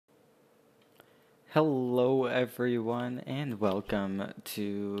Hello everyone and welcome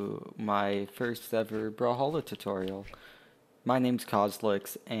to my first ever Brawlhalla tutorial. My name's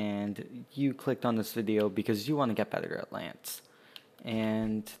Cosolix and you clicked on this video because you want to get better at Lance.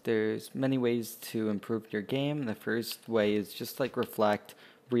 And there's many ways to improve your game. The first way is just like reflect,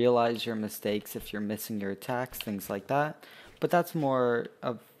 realize your mistakes if you're missing your attacks, things like that. But that's more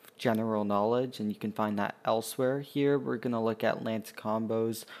of general knowledge and you can find that elsewhere. Here we're going to look at Lance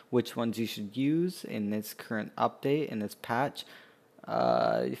combos, which ones you should use in this current update, in this patch.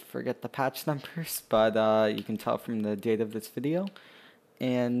 I forget the patch numbers, but you can tell from the date of this video.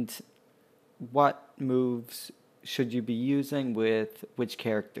 And what moves should you be using with which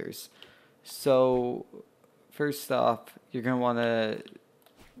characters. So first off, you're going to want to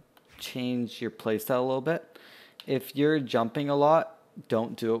change your playstyle a little bit. If you're jumping a lot,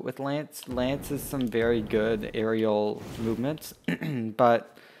 don't do it with Lance. Lance is some very good aerial movements,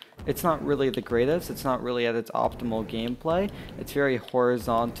 but it's not really the greatest. It's not really at its optimal gameplay. It's very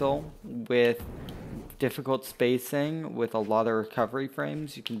horizontal with difficult spacing, with a lot of recovery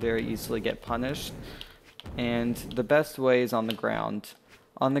frames. You can very easily get punished. And the best way is on the ground.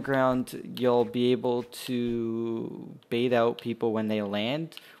 On the ground, you'll be able to bait out people when they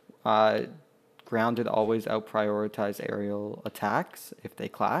land. Grounded always out-prioritize aerial attacks if they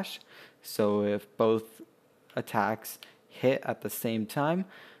clash. So if both attacks hit at the same time,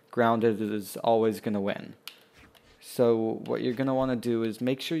 grounded is always going to win. So what you're going to want to do is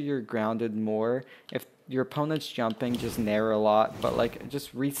make sure you're grounded more. If your opponent's jumping, just nair a lot, but like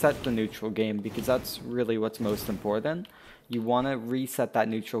just reset the neutral game because that's really what's most important. You want to reset that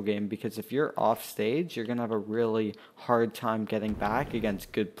neutral game because if you're off stage, you're going to have a really hard time getting back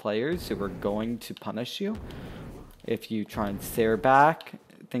against good players who are going to punish you if you try and stare back,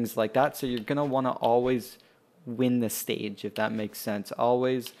 things like that. So you're going to want to always win the stage, if that makes sense.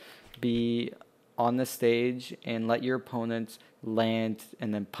 Always be on the stage and let your opponents land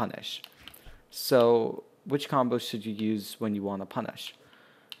and then punish. So which combos should you use when you want to punish?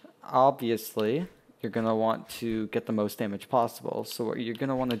 Obviously, you're going to want to get the most damage possible. So what you're going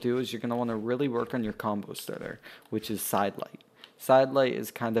to want to do is you're going to want to really work on your combo starter, which is Sidelight. Sidelight is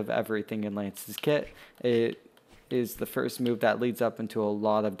kind of everything in Lance's kit. It is the first move that leads up into a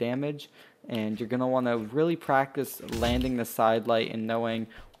lot of damage, and you're going to want to really practice landing the Sidelight and knowing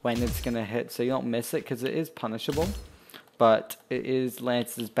when it's going to hit so you don't miss it because it is punishable. But it is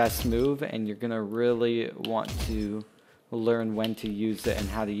Lance's best move, and you're going to really want to learn when to use it and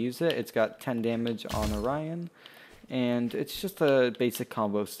how to use it. It's got 10 damage on Orion, and it's just a basic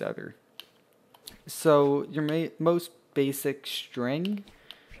combo starter. So your most basic string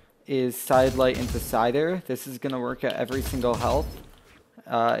is Sidelight into Sider. This is going to work at every single health.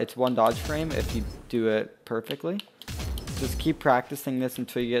 It's one dodge frame if you do it perfectly. Just keep practicing this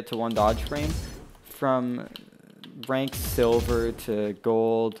until you get to one dodge frame. From rank silver to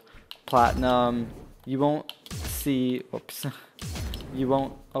gold, platinum, you won't see, oops, you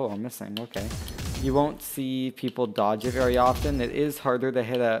won't, oh, I'm missing, okay. You won't see people dodge it very often. It is harder to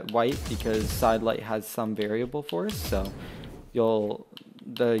hit at white because Sidelight has some variable force, so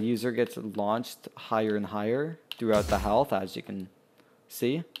the user gets launched higher and higher throughout the health, as you can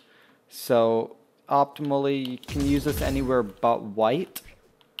see. So optimally, you can use this anywhere but white.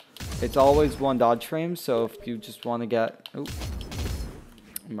 It's always one dodge frame, so if you just want to get, oh,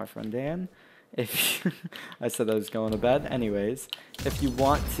 my friend Dan, if you, I said I was going to bed. Anyways, if you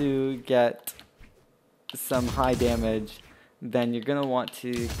want to get some high damage, then you're going to want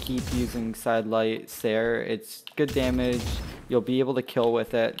to keep using Sidelight Sair. It's good damage. You'll be able to kill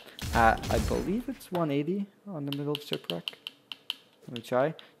with it at, I believe it's 180 on the middle of shipwreck. Let me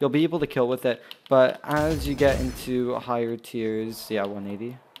try. You'll be able to kill with it, but as you get into higher tiers, yeah,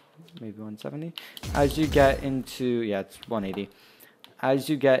 180, maybe 170. As you get into, yeah, it's 180. As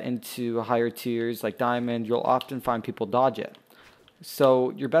you get into higher tiers like Diamond, you'll often find people dodge it. So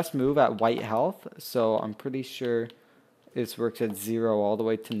your best move at white health, so I'm pretty sure this works at 0 all the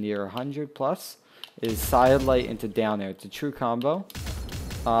way to near 100 plus, is Sidelight into Down Air. It's a true combo.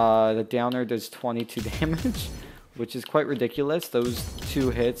 The Down Air does 22 damage, which is quite ridiculous. Those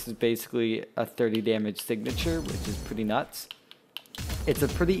 2 hits is basically a 30 damage signature, which is pretty nuts. It's a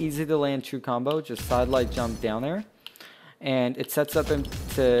pretty easy to land true combo, just Sidelight jump Down Air. And it sets up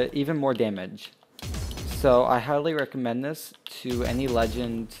into even more damage. So I highly recommend this to any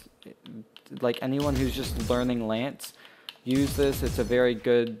legend, like anyone who's just learning Lance. Use this, it's a very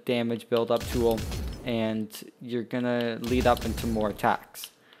good damage build-up tool, and you're gonna lead up into more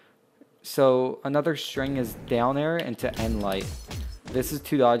attacks. So another string is Down Air into End Light. This is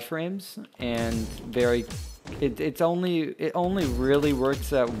 2 dodge frames, and very, it only really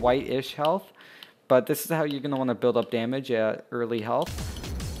works at white-ish health, but this is how you're going to want to build up damage at early health.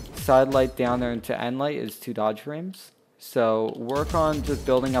 Side light down there into end light is 2 dodge frames. So work on just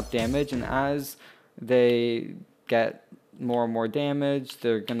building up damage, and as they get more and more damage,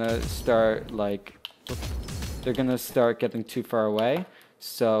 they're going to start getting too far away.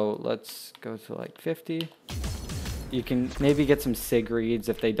 So let's go to like 50. You can maybe get some sig reads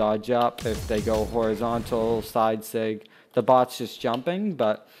if they dodge up, if they go horizontal, side sig. The bot's just jumping,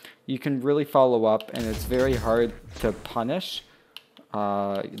 but you can really follow up, and it's very hard to punish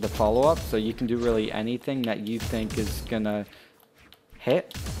the follow-up, so you can do really anything that you think is gonna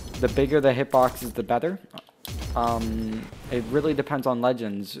hit. The bigger the hitbox is, the better. It really depends on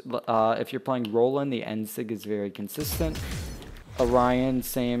legends. If you're playing Roland, the end sig is very consistent. Orion,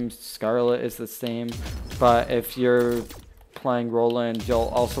 same. Scarlet is the same. But if you're playing Roland,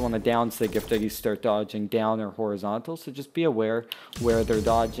 you'll also want to down sig if they start dodging down or horizontal. So just be aware where they're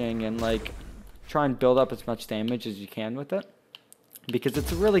dodging, and like try and build up as much damage as you can with it, because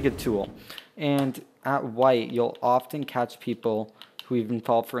it's a really good tool. And at white, you'll often catch people who even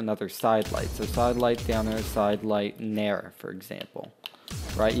fall for another side light. So side light down there, side light nair, for example.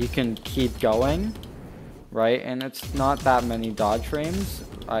 Right? You can keep going, right? And it's not that many dodge frames.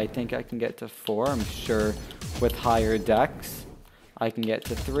 I think I can get to 4. I'm sure with higher decks, I can get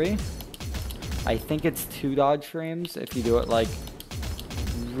to 3. I think it's 2 dodge frames if you do it like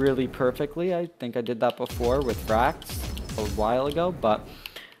really perfectly. I think I did that before with Frax a while ago, but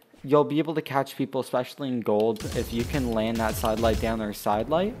you'll be able to catch people, especially in gold. If you can land that side light down or side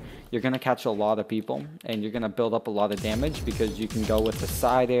light, you're going to catch a lot of people, and you're going to build up a lot of damage, because you can go with the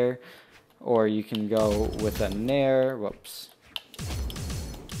side air, or you can go with a nair. Whoops.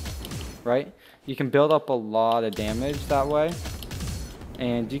 Right? You can build up a lot of damage that way,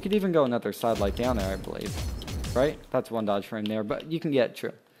 and you could even go another side light down there, I believe. Right? That's 1 dodge frame there, but you can get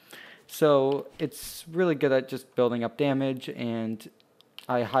true. So it's really good at just building up damage, and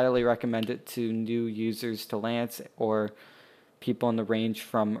I highly recommend it to new users to Lance, or people in the range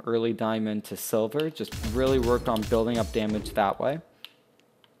from early diamond to silver. Just really work on building up damage that way.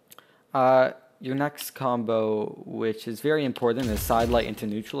 Your next combo, which is very important, is side light into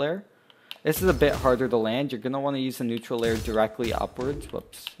neutral air. This is a bit harder to land. You're going to want to use the neutral air directly upwards.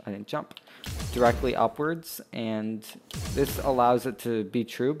 Whoops, I didn't jump. Directly upwards, and this allows it to be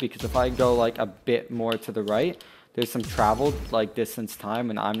true, because if I go like a bit more to the right, there's some traveled like distance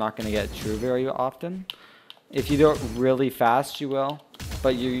time, and I'm not going to get true very often. If you do it really fast, you will,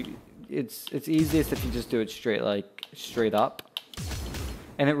 but it's easiest if you just do it straight up.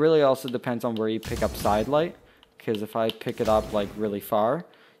 And it really also depends on where you pick up side light, because if I pick it up like really far,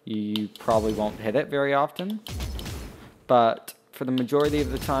 you probably won't hit it very often. But for the majority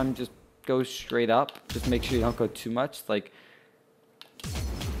of the time, just go straight up. Just make sure you don't go too much. Like,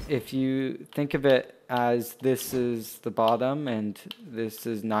 if you think of it as this is the bottom and this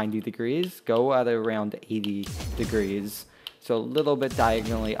is 90 degrees, go at around 80 degrees. So a little bit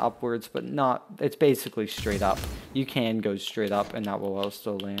diagonally upwards, but not, it's basically straight up. You can go straight up, and that will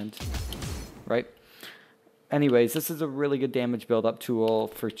also land, right? Anyways, this is a really good damage build-up tool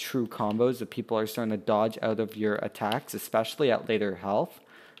for true combos if people are starting to dodge out of your attacks, especially at later health.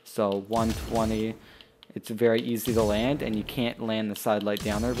 So 120, it's very easy to land, and you can't land the side light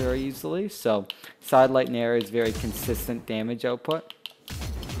down there very easily. So side light nair is very consistent damage output,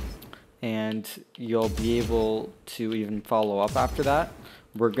 and you'll be able to even follow up after that.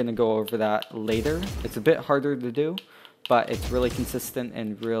 We're going to go over that later. It's a bit harder to do, but it's really consistent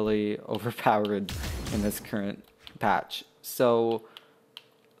and really overpowered in this current patch. So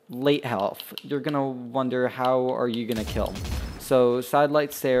late health, you're going to wonder, how are you going to kill? So side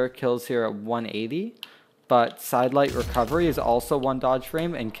light Sarah kills here at 180, but side light recovery is also 1 dodge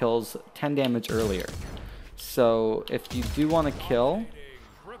frame and kills 10 damage earlier. So if you do want to kill,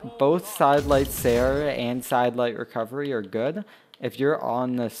 both side light Sarah and side light recovery are good. If you're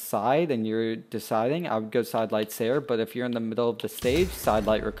on the side and you're deciding, I would go side light Sarah, but if you're in the middle of the stage, side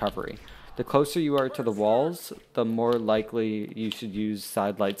light recovery. The closer you are to the walls, the more likely you should use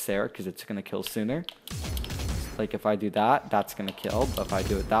side light Sarah, because it's going to kill sooner. Like if I do that, that's going to kill, but if I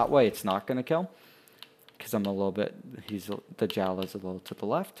do it that way, it's not going to kill, because I'm a little bit, the Jala is a little to the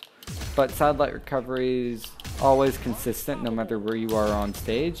left. But side light recovery is always consistent no matter where you are on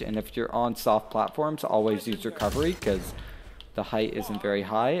stage, and if you're on soft platforms, always use recovery, because the height isn't very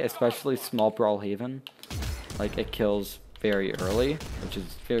high, especially small Brawlhalla. Like, it kills very early, which is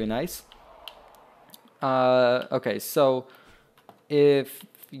very nice. Okay, so if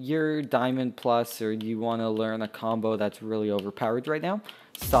you're Diamond Plus, or you want to learn a combo that's really overpowered right now,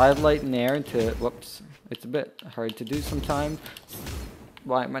 side light nair into, whoops, it's a bit hard to do sometimes.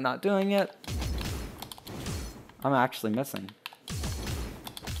 Why am I not doing it? I'm actually missing.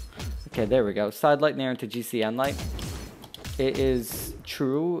 Okay, there we go. Side light nair into GCN light. It is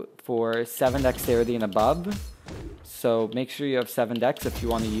true for 7 dexterity and above. So make sure you have 7 dex if you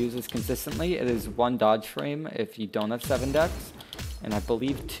want to use this consistently. It is 1 dodge frame if you don't have 7 dex. And I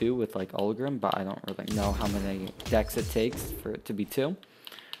believe 2 with like Ulgrim, but I don't really know how many dex it takes for it to be 2.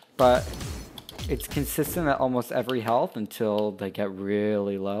 But it's consistent at almost every health until they get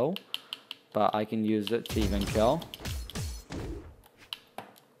really low. But I can use it to even kill.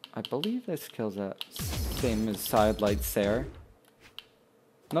 I believe this kills at same as Side Light Sair.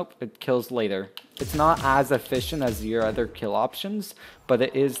 Nope, it kills later. It's not as efficient as your other kill options, but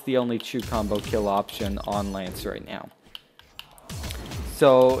it is the only true combo kill option on Lance right now.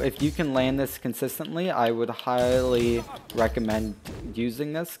 So if you can land this consistently, I would highly recommend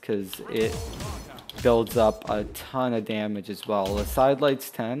using this because it builds up a ton of damage as well. The Side Light's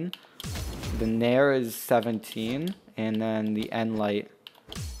 10, the Nair is 17, and then the End Light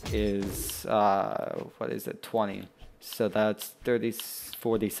is, what is it, 20. So that's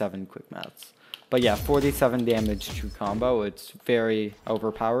 47 quick maths. But yeah, 47 damage true combo. It's very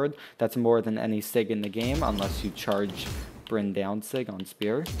overpowered. That's more than any Sig in the game unless you charge Bryn down Sig on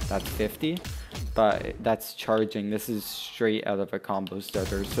Spear. That's 50. But that's charging. This is straight out of a combo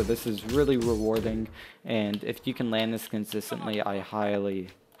starter. So this is really rewarding. And if you can land this consistently, I highly,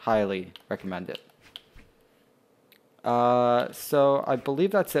 highly recommend it. So I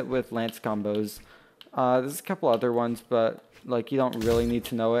believe that's it with Lance combos. There's a couple other ones, but like you don't really need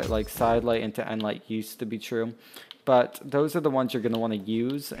to know it. Like Side Light into End Light used to be true, but those are the ones you're going to want to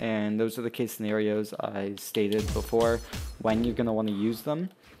use, and those are the case scenarios I stated before when you're going to want to use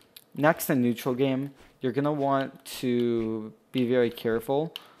them. Next, in neutral game, you're going to want to be very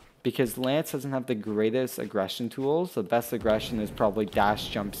careful because Lance doesn't have the greatest aggression tools. The best aggression is probably dash,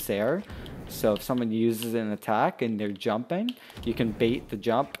 jump, Sair. So if someone uses an attack and they're jumping, you can bait the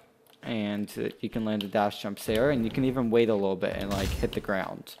jump and you can land a dash, jump, Sair, and you can even wait a little bit and like hit the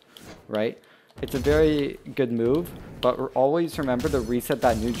ground, right? It's a very good move, but always remember to reset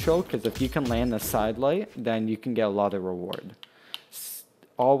that neutral because if you can land the Side Light, then you can get a lot of reward.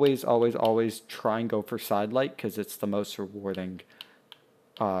 Always, always, always try and go for Side Light because it's the most rewarding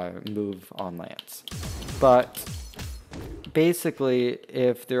move on Lance. But basically,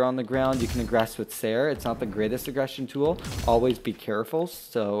 if they're on the ground, you can aggress with Sair. It's not the greatest aggression tool. Always be careful.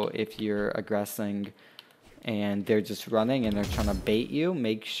 So if you're aggressing and they're just running and they're trying to bait you,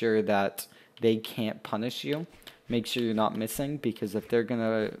 make sure that they can't punish you. Make sure you're not missing, because if they're going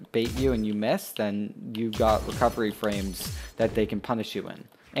to bait you and you miss, then you've got recovery frames that they can punish you in,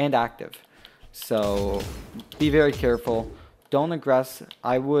 and active. So be very careful. Don't aggress.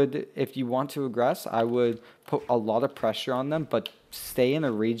 I would, if you want to aggress, I would put a lot of pressure on them, but stay in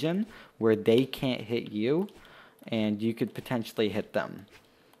a region where they can't hit you and you could potentially hit them.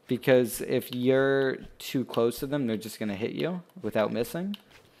 Because if you're too close to them, they're just going to hit you without missing.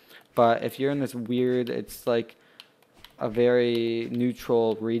 But if you're in this weird, it's like a very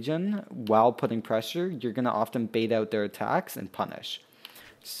neutral region, while putting pressure, you're going to often bait out their attacks and punish.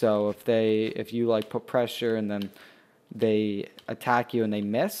 So if you like put pressure and then they attack you and they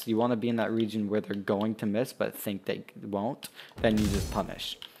miss, you want to be in that region where they're going to miss but think they won't, then you just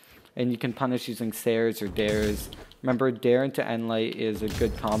punish. And you can punish using Sairs or Dares. Remember, Dare into End Light is a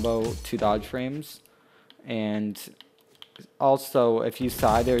good combo, 2 dodge frames. And also, if you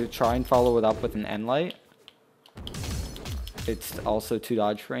side or try and follow it up with an End Light, it's also 2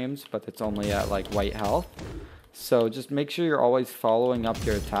 dodge frames, but it's only at like white health. So just make sure you're always following up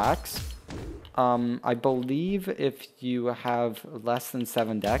your attacks. I believe if you have less than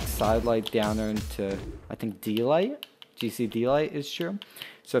 7 dex, Side Light downer into, I think, D-Light, GC D-Light is true.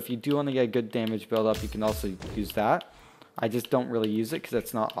 So if you do want to get a good damage build up, you can also use that. I just don't really use it because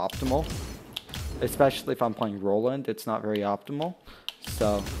it's not optimal. Especially if I'm playing Roland, it's not very optimal.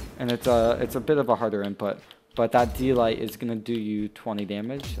 So, and it's a bit of a harder input. But that D-Light is going to do you 20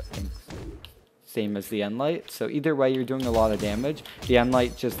 damage, I think. Same as the End Light. So either way, you're doing a lot of damage. The End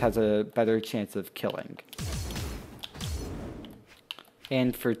Light just has a better chance of killing.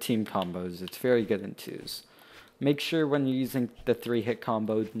 And for team combos, it's very good in 2s. Make sure when you're using the 3-hit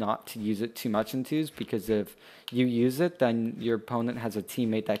combo not to use it too much in 2s, because if you use it, then your opponent has a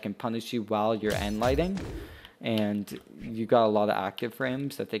teammate that can punish you while you're End Lighting. And you got a lot of active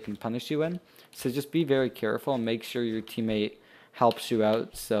frames that they can punish you in. So just be very careful and make sure your teammate helps you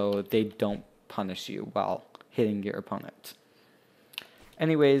out so they don't punish you while hitting your opponent.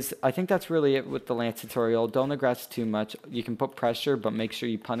 Anyways, I think that's really it with the Lance tutorial. Don't aggress too much. You can put pressure, but make sure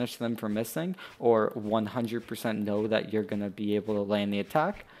you punish them for missing, or 100% know that you're going to be able to land the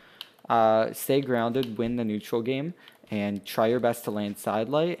attack. stay grounded, win the neutral game, and try your best to land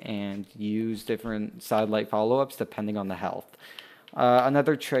sidelight and use different sidelight follow-ups depending on the health.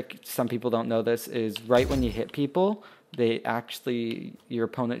 Another trick, some people don't know this, is right when you hit people, your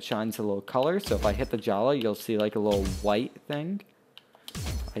opponent shines a little color. So if I hit the Jala, you'll see like a little white thing.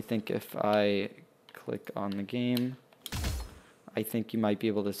 I think if I click on the game, I think you might be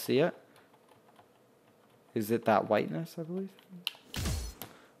able to see it. Is it that whiteness, I believe?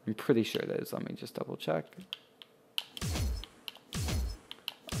 I'm pretty sure it is. Let me just double check.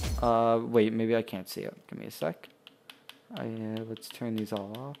 Wait, maybe I can't see it. Give me a sec. Let's turn these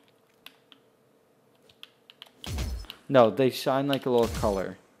all off. No, they shine like a little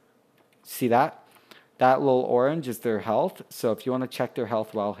color. See that? That little orange is their health. So if you want to check their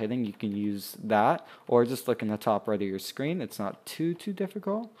health while hitting, you can use that. Or just look in the top right of your screen. It's not too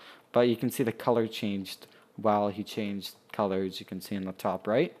difficult. But you can see the color changed while he changed colors. You can see in the top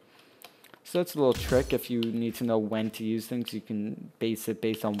right. So that's a little trick. If you need to know when to use things, you can base it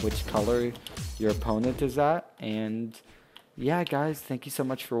based on which color your opponent is at. And yeah, guys, thank you so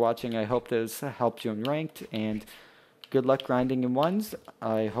much for watching. I hope this helped you in ranked. And good luck grinding in ones.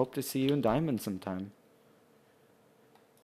 I hope to see you in diamond sometime.